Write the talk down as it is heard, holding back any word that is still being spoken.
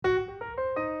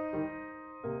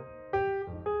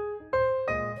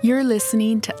You're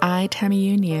listening to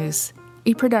iTAMIU News,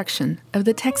 a production of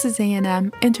the Texas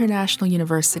A&M International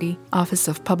University Office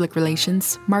of Public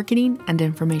Relations, Marketing, and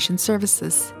Information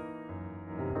Services.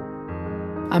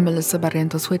 I'm Melissa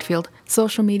Barrientos-Whitfield,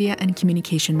 Social Media and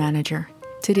Communication Manager.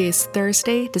 Today is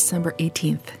Thursday, December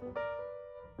 18th.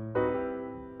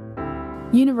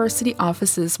 University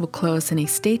offices will close on a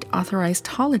state-authorized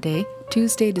holiday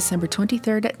Tuesday, December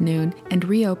 23rd at noon and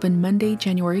reopen Monday,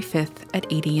 January 5th at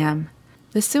 8 a.m.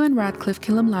 The Sue and Radcliffe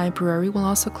Killam Library will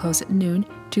also close at noon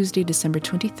Tuesday, December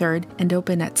 23rd and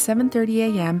open at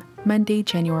 7:30 a.m. Monday,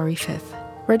 January 5th.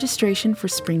 Registration for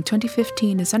Spring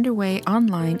 2015 is underway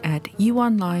online at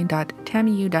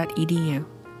uonline.tamiu.edu.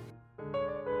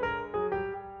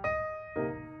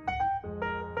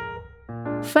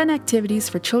 Fun activities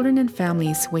for children and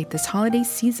families wait this holiday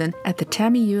season at the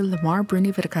TAMIU Lamar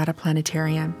Bruni Vergara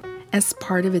Planetarium. As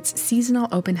part of its seasonal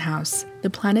open house, the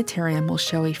Planetarium will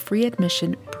show a free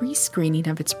admission pre-screening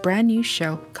of its brand new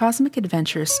show, Cosmic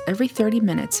Adventures, every 30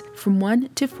 minutes from 1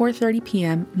 to 4:30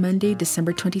 p.m. Monday,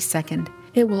 December 22nd.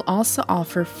 It will also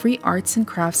offer free arts and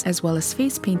crafts as well as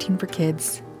face painting for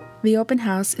kids. The open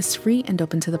house is free and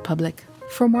open to the public.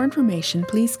 For more information,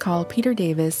 please call Peter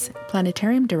Davis,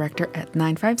 Planetarium Director at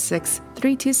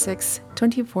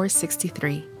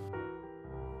 956-326-2463.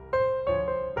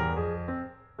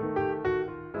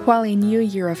 While a new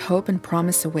year of hope and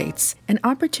promise awaits, an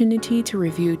opportunity to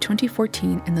review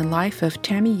 2014 in the life of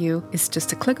TAMIU is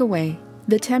just a click away.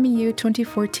 The TAMIU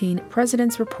 2014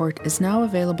 President's Report is now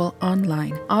available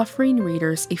online, offering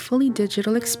readers a fully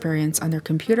digital experience on their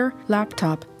computer,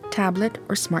 laptop, tablet,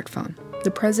 or smartphone. The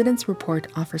President's Report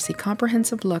offers a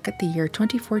comprehensive look at the year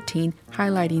 2014,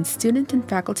 highlighting student and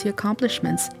faculty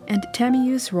accomplishments and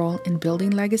TAMIU's role in building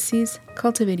legacies,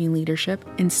 cultivating leadership,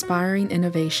 inspiring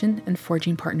innovation, and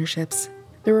forging partnerships.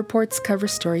 The report's cover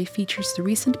story features the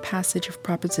recent passage of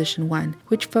Proposition 1,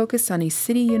 which focused on a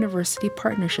city-university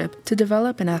partnership to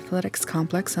develop an athletics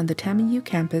complex on the TAMIU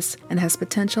campus and has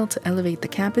potential to elevate the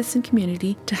campus and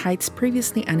community to heights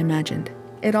previously unimagined.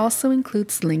 It also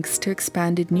includes links to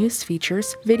expanded news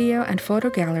features, video and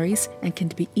photo galleries, and can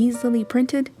be easily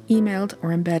printed, emailed,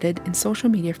 or embedded in social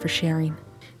media for sharing.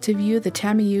 To view the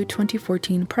TAMIU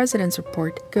 2014 President's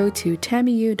Report, go to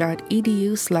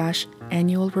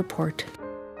tamiu.edu/annual report.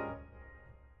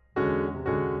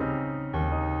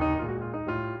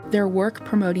 Their work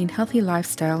promoting healthy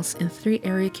lifestyles in 3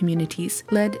 area communities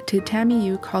led to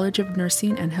TAMIU College of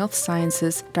Nursing and Health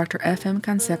Sciences Dr. F.M.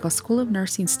 Canseco School of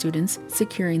Nursing students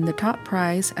securing the top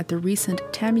prize at the recent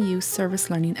TAMIU Service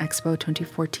Learning Expo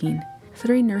 2014.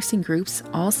 3 nursing groups,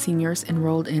 all seniors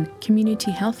enrolled in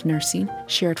Community Health Nursing,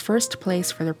 shared first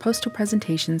place for their poster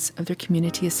presentations of their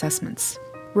community assessments.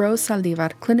 Rose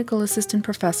Saldivar, Clinical Assistant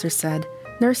Professor, said,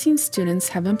 "Nursing students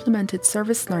have implemented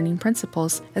service learning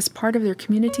principles as part of their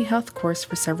community health course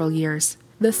for several years.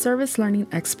 The Service Learning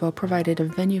Expo provided a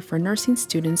venue for nursing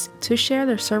students to share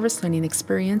their service learning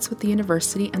experience with the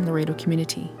university and Laredo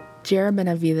community." Jera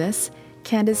Benavides,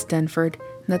 Candace Denford,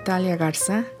 Natalia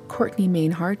Garza, Courtney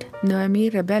Mainhart, Noemi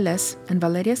Rebeles, and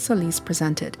Valeria Solis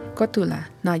presented Cotula,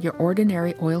 Not Your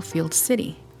Ordinary Oilfield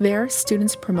City. There,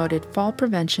 students promoted fall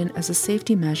prevention as a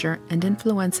safety measure and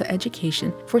influenza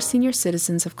education for senior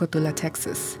citizens of Cotula,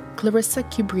 Texas. Clarissa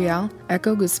Cubriel,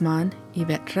 Echo Guzman,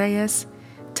 Yvette Reyes,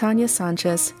 Tanya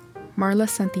Sanchez, Marla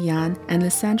Santillan, and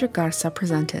Lysandra Garza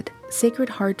presented Sacred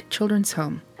Heart Children's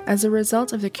Home. As a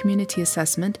result of the community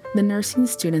assessment, the nursing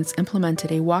students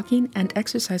implemented a walking and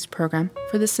exercise program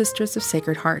for the Sisters of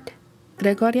Sacred Heart.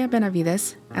 Gregoria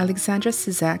Benavides, Alexandra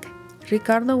Cizak,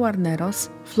 Ricardo Guarneros,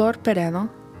 Flor Peredo,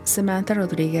 Samantha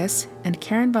Rodriguez, and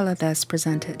Karen Valadez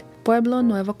presented Pueblo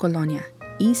Nuevo Colonia,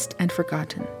 East and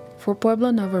Forgotten. For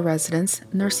Pueblo Nuevo residents,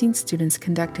 nursing students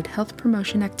conducted health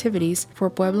promotion activities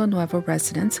for Pueblo Nuevo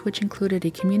residents, which included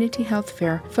a community health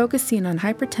fair focusing on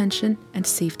hypertension and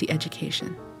safety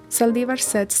education. Saldivar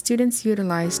said students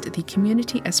utilized the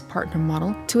community as partner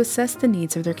model to assess the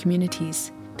needs of their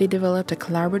communities. They developed a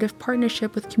collaborative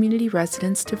partnership with community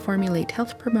residents to formulate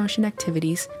health promotion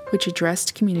activities which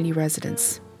addressed community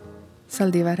residents.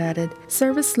 Saldivar added,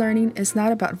 "Service learning is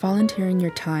not about volunteering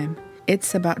your time.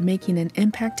 It's about making an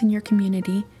impact in your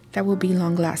community that will be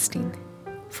long-lasting."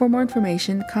 For more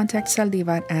information, contact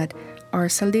Saldivar at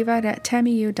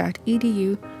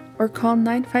rsaldivar@tamiu.edu or call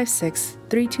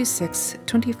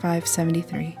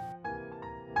 956-326-2573.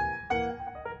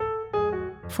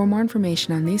 For more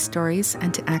information on these stories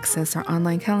and to access our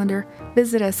online calendar,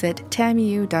 visit us at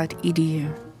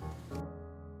tamiu.edu.